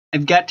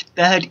I've got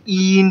bad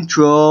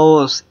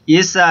intros.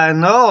 Yes, I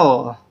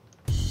know.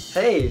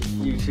 Hey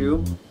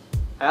YouTube,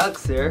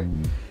 Alex here.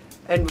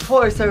 And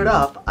before I start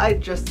off, I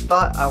just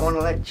thought I want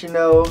to let you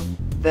know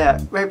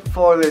that right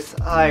before this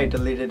I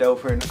deleted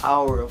over an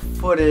hour of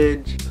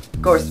footage.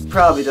 Of course, it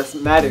probably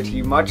doesn't matter to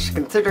you much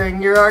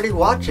considering you're already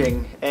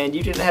watching and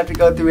you didn't have to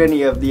go through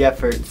any of the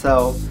effort,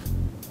 so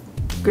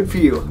good for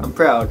you. I'm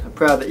proud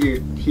that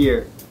you're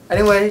here.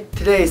 Anyway,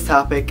 today's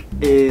topic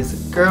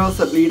is girls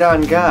that lead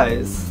on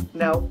guys.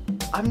 Now,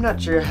 I'm not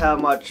sure how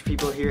much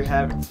people here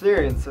have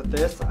experience with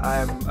this.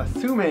 I'm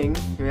assuming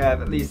you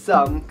have at least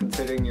some,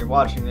 considering you're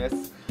watching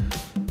this.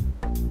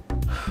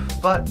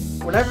 But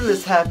whenever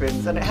this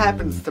happens, and it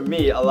happens to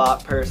me a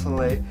lot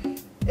personally,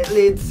 it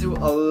leads to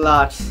a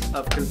lot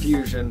of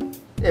confusion,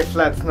 if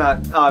that's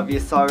not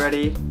obvious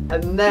already.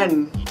 And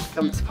then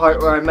comes the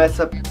part where I mess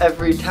up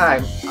every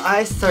time.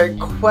 I start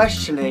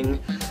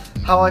questioning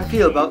how I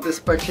feel about this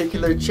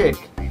particular chick.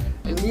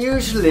 And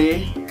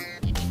usually,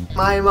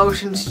 my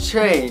emotions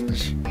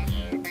change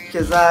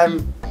because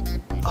I'm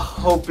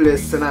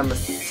hopeless and I'm a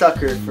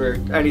sucker for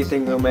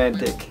anything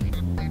romantic.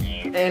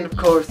 And of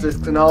course this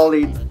can all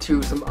lead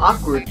to some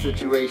awkward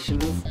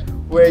situations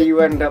where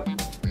you end up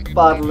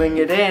bottling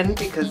it in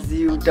because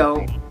you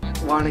don't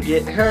want to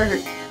get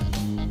hurt.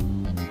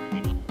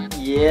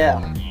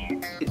 Yeah,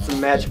 it's a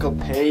magical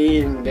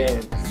pain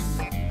dance.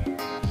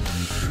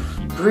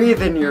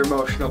 Breathe in your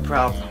emotional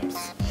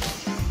problems.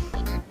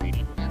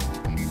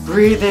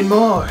 Breathe in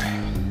more.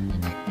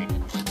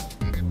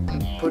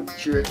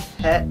 Put your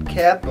hat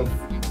cap of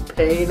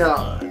pain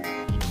on.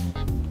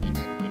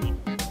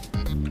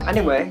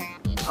 Anyway,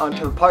 on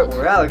to the part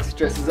where Alex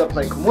dresses up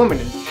like a woman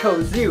and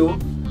shows you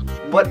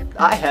what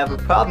I have a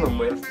problem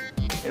with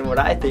and what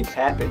I think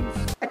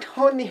happens. I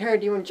totally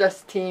heard you and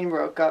Justine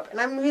broke up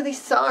and I'm really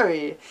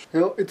sorry. You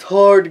know, it's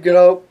hard to get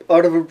out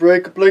of a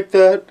breakup like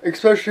that,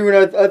 especially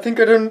when I think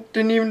I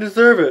didn't even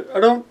deserve it. I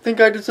don't think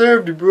I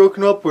deserved to be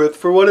broken up with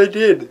for what I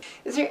did.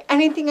 Is there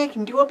anything I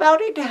can do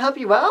about it to help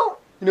you out?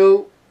 You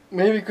know,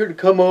 maybe you could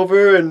come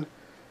over and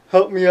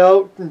help me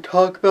out and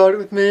talk about it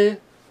with me.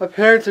 My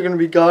parents are going to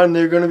be gone and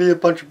there are going to be a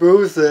bunch of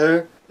booze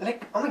there.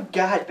 Like, oh my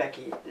god,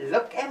 Becky,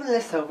 look at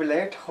Melissa over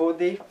there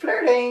totally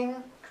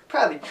flirting.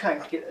 Probably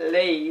trying to get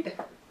laid.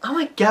 Oh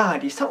my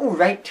god, you're so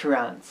right,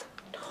 Terrence.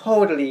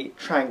 Totally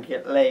trying to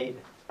get laid.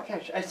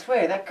 Gosh, I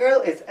swear, that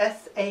girl is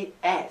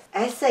SAS.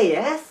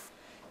 SAS?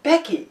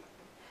 Becky,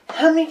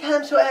 how many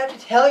times do I have to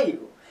tell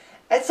you?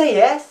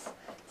 SAS?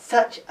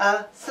 Such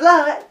a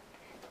slut.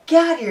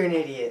 God, you're an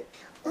idiot.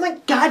 Oh my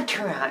god,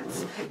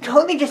 Terrence.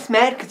 Totally just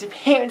mad because your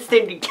parents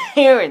named you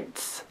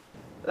Terrence.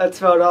 That's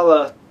about all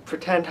the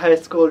pretend high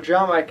school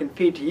drama I can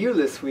feed to you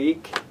this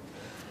week.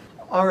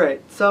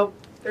 Alright, so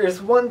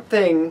there's one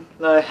thing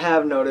that I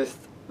have noticed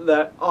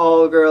that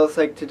all girls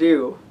like to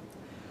do.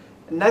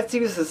 And that's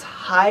use this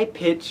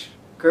high-pitched,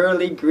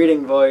 girly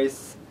greeting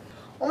voice.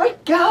 Oh my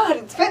god,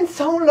 it's been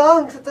so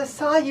long since I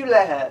saw you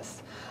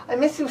last. I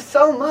miss you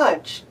so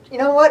much. You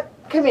know what?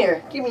 Come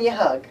here, give me a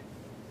hug.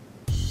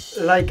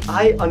 Like,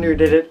 I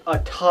underdid it a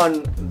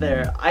ton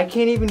there. I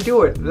can't even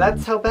do it.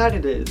 That's how bad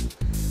it is.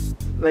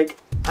 Like,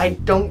 I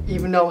don't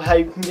even know how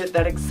you can get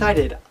that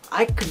excited.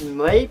 I could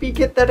maybe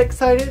get that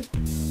excited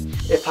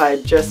if I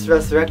had just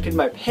resurrected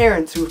my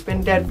parents who've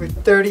been dead for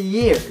 30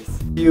 years.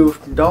 You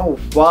know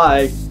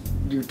why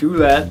you do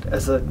that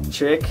as a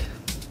chick?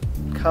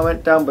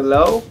 Comment down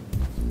below.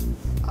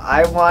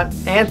 I want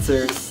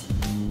answers.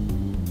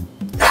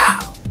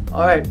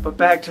 Alright, but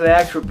back to the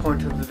actual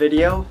point of the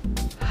video.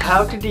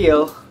 How to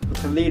deal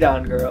with a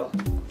lead-on girl.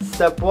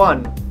 Step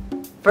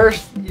 1.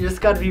 First, you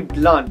just gotta be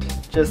blunt.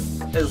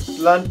 Just as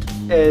blunt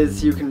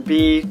as you can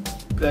be.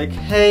 Like,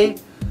 hey,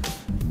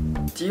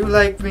 do you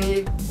like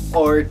me?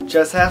 Or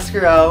just ask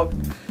her out.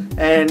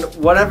 And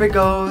whatever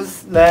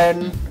goes,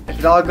 then if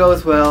it all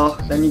goes well,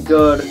 then you're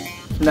good.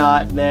 If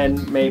not,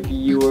 then maybe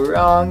you were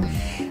wrong.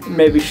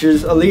 Maybe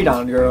she's a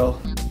lead-on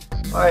girl.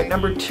 Alright,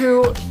 number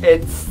 2,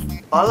 it's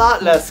a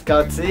lot less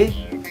gutsy.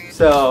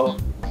 So,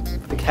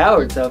 the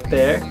cowards out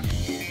there,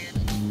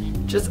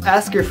 just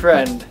ask your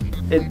friend.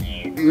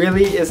 It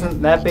really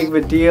isn't that big of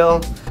a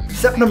deal.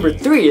 Step number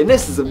 3, and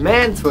this is a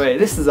man's way.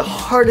 This is the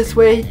hardest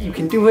way you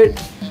can do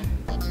it.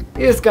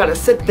 You just gotta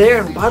sit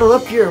there and bottle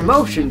up your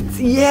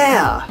emotions.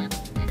 Yeah!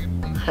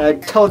 I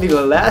told you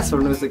the last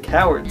one was the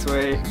coward's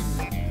way.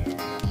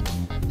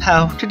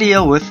 How to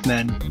deal with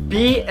men.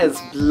 Be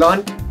as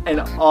blunt and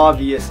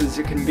obvious as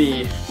you can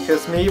be.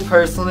 Because me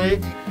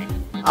personally,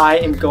 I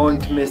am going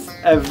to miss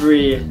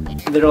every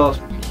little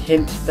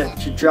hint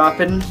that you're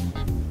dropping.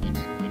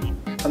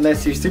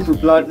 Unless you're super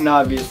blunt and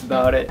obvious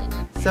about it.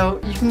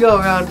 So you can go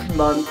around for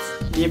months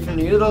giving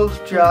you little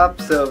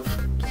drops of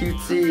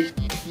cutesy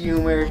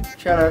humor,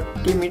 trying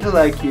to get me to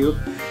like you.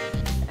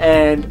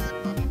 And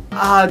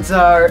odds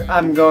are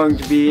I'm going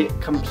to be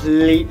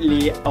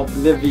completely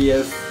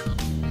oblivious.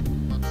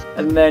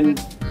 And then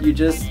you're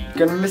just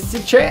gonna miss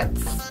your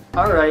chance.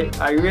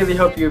 Alright, I really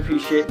hope you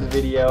appreciate the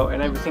video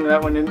and everything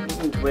that went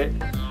into it.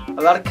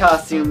 A lot of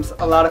costumes,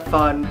 a lot of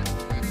fun.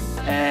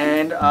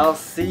 And I'll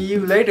see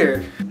you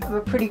later. I'm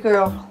a pretty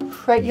girl,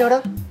 right,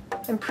 Yoda?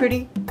 I'm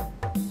pretty.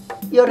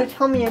 Yoda,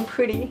 tell me I'm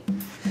pretty.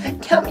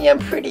 Tell me I'm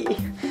pretty.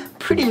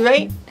 Pretty,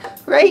 right?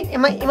 Right?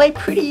 Am I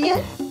pretty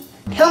yet?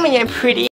 Tell me I'm pretty.